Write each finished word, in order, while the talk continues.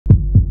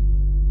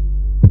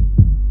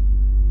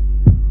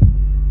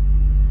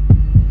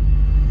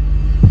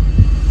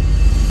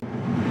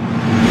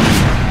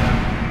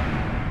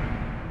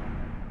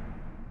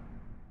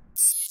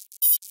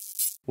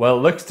Well,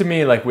 it looks to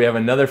me like we have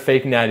another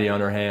fake Natty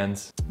on our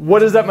hands.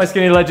 What is up, my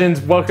skinny legends?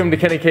 Welcome to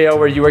Kenny KO,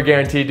 where you are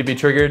guaranteed to be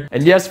triggered.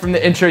 And yes, from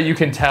the intro you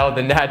can tell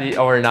the Natty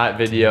or not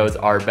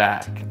videos are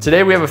back.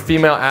 Today we have a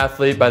female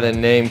athlete by the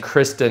name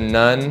Kristen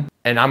Nunn.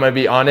 And I'm gonna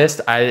be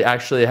honest, I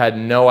actually had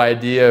no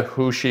idea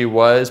who she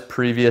was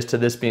previous to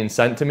this being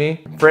sent to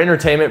me. For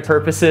entertainment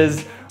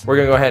purposes, we're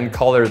gonna go ahead and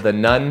call her the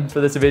Nun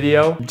for this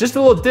video. Just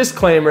a little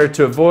disclaimer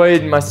to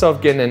avoid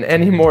myself getting in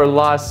any more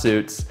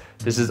lawsuits.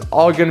 This is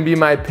all gonna be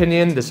my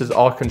opinion. This is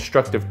all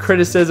constructive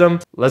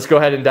criticism. Let's go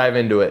ahead and dive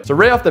into it. So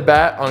right off the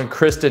bat on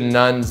Kristen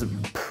Nunn's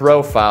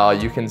profile,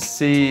 you can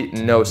see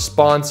no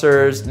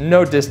sponsors,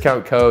 no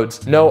discount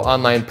codes, no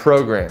online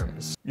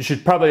programs. You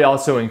should probably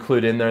also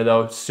include in there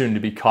though, soon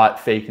to be caught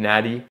fake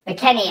Natty. But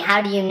Kenny,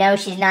 how do you know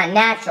she's not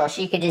natural?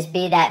 She could just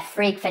be that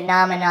freak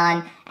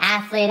phenomenon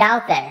athlete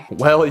out there.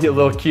 Well, you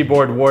little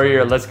keyboard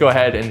warrior, let's go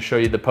ahead and show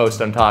you the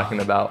post I'm talking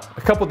about.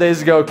 A couple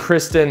days ago,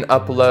 Kristen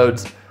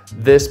uploads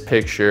this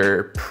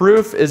picture.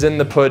 "Proof is in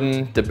the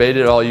pudding, debate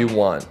it all you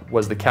want,"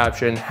 was the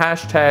caption.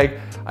 Hashtag,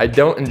 "I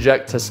don't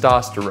inject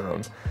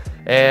testosterone."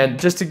 And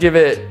just to give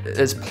it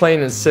as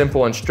plain and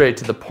simple and straight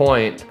to the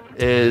point,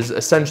 is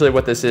essentially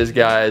what this is,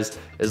 guys,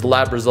 is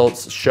lab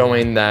results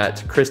showing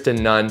that Kristen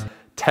Nunn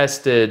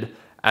tested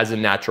as a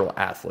natural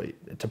athlete.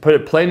 To put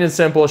it plain and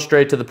simple,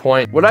 straight to the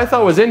point. What I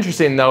thought was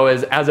interesting though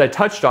is, as I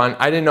touched on,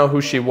 I didn't know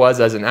who she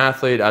was as an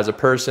athlete, as a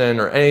person,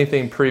 or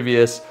anything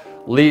previous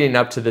leading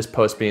up to this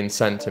post being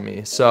sent to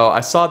me. So I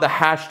saw the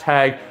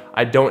hashtag,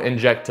 "I don't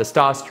inject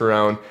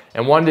testosterone,"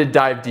 and wanted to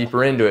dive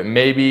deeper into it.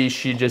 Maybe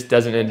she just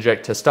doesn't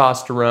inject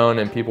testosterone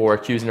and people were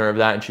accusing her of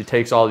that, and she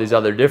takes all these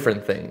other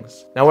different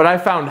things. Now, what I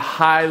found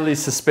highly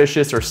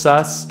suspicious or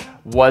sus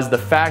was the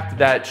fact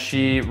that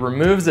she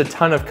removes a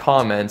ton of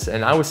comments,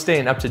 and I was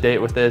staying up to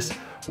date with this,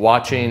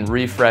 watching,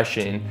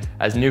 refreshing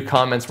as new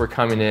comments were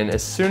coming in.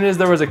 As soon as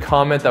there was a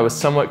comment that was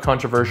somewhat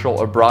controversial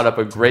or brought up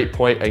a great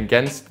point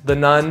against the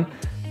Nun,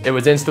 it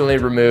was instantly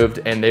removed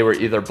and they were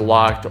either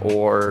blocked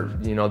or,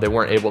 they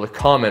weren't able to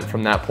comment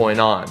from that point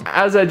on.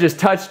 As I just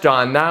touched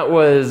on, that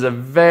was a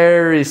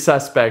very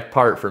suspect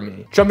part for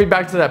me. Jumping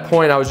back to that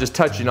point I was just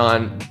touching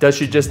on, does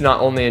she just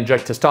not only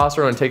inject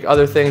testosterone and take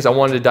other things? I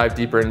wanted to dive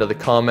deeper into the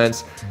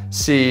comments,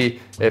 see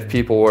if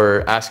people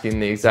were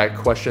asking the exact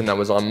question that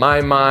was on my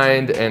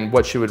mind and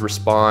what she would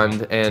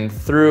respond. And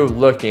through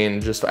looking,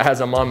 just as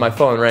I'm on my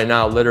phone right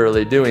now,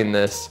 literally doing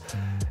this,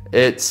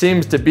 it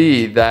seems to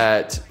be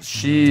that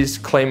she's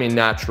claiming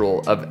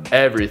natural of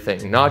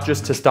everything, not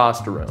just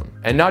testosterone.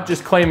 And not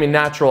just claiming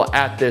natural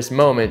at this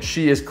moment,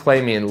 she is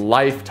claiming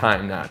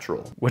lifetime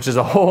natural, which is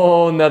a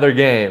whole nother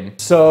game.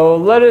 So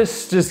let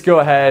us just go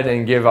ahead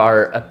and give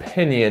our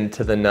opinion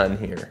to the Nun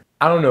here.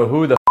 I don't know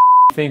who the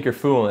you think you're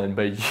fooling,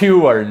 but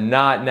you are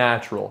not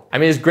natural. I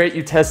mean, it's great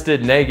you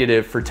tested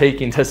negative for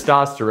taking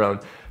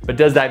testosterone, but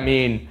does that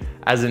mean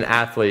as an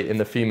athlete in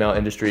the female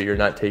industry, you're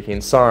not taking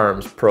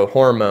SARMs, pro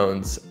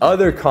hormones,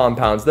 other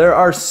compounds? There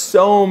are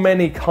so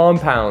many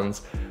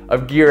compounds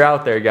of gear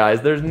out there,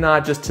 guys. There's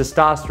not just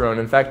testosterone.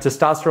 In fact,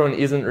 testosterone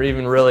isn't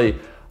even really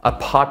a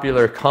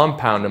popular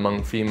compound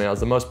among females.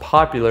 The most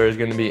popular is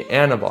gonna be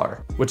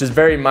Anavar, which is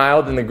very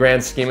mild in the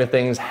grand scheme of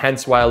things,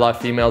 hence why a lot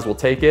of females will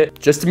take it.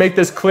 Just to make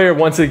this clear,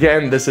 once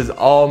again, this is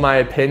all my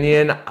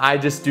opinion. I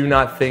just do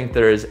not think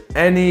there is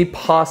any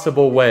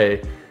possible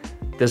way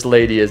this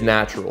lady is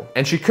natural.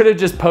 And she could have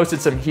just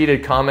posted some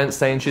heated comments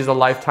saying she's a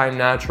lifetime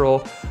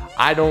natural.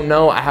 I don't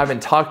know, I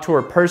haven't talked to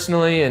her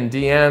personally in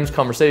DMs,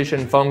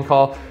 conversation, phone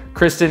call.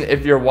 Kristen,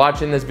 if you're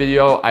watching this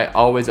video, I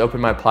always open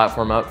my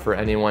platform up for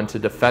anyone to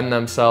defend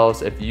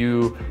themselves. If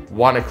you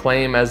want to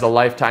claim as a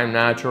lifetime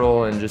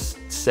natural and just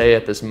say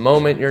at this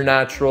moment you're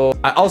natural.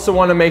 I also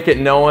want to make it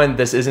known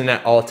this isn't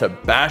at all to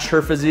bash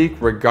her physique,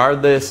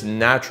 regardless,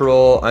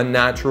 natural,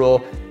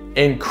 unnatural.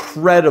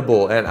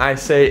 Incredible, and I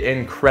say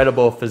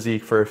incredible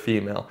physique for a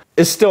female.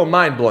 It's still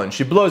mind-blowing.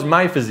 She blows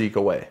my physique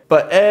away.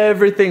 But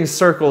everything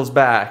circles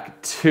back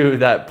to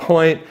that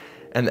point,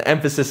 and the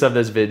emphasis of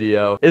this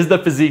video is the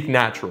physique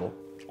natural.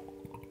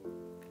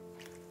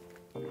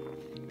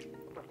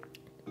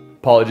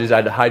 Apologies, I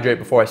had to hydrate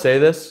before I say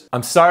this.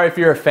 I'm sorry if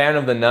you're a fan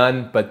of the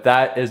Nun, but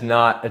that is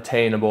not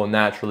attainable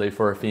naturally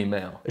for a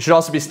female. It should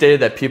also be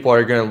stated that people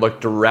are gonna look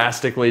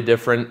drastically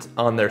different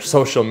on their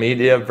social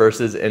media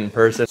versus in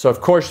person. So of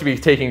course she'd be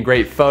taking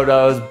great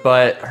photos,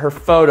 but her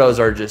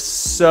photos are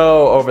just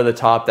so over the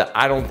top that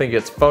I don't think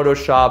it's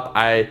Photoshop.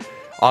 I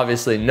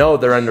obviously know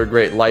they're under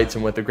great lights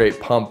and with a great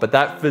pump, but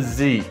that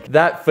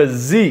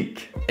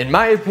physique, in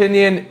my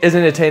opinion,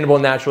 isn't attainable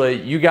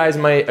naturally. You guys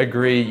might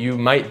agree, you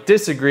might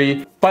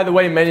disagree. By the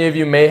way, many of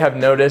you may have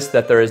noticed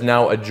that there is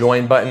now a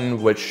join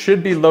button, which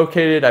should be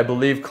located, I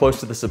believe, close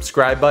to the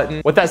subscribe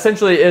button. What that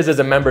essentially is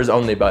a members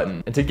only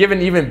button. And to give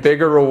an even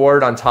bigger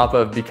reward on top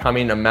of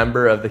becoming a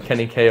member of the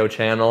Kenny KO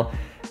channel,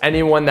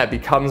 anyone that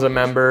becomes a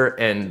member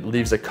and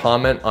leaves a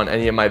comment on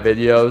any of my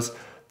videos,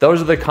 those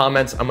are the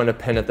comments I'm gonna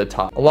pin at the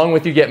top. Along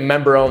with, you get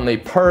member only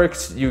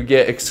perks, you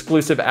get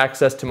exclusive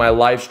access to my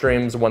live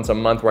streams once a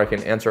month where I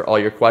can answer all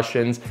your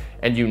questions,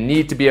 and you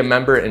need to be a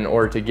member in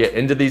order to get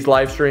into these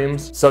live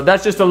streams. So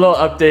that's just a little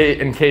update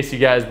in case you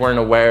guys weren't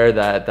aware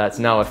that that's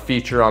now a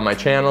feature on my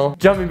channel.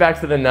 Jumping back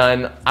to the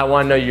nun, I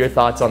want to know your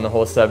thoughts on the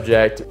whole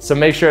subject. So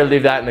make sure to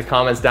leave that in the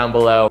comments down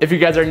below. If you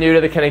guys are new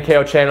to the Ken and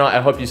KO channel,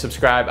 I hope you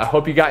subscribe. I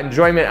hope you got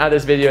enjoyment out of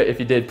this video. If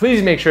you did,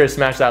 please make sure to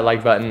smash that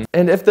like button.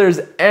 And if there's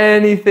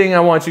anything I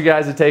want you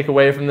guys to take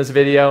away from this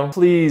video,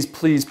 please,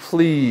 please,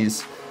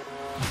 please,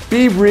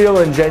 be real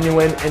and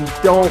genuine and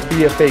don't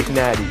be a fake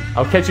natty.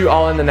 I'll catch you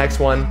all in the next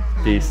one.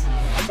 Peace.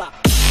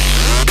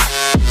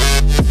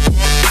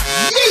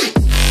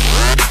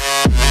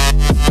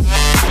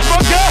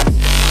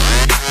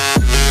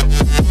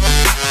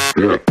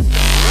 Yeah.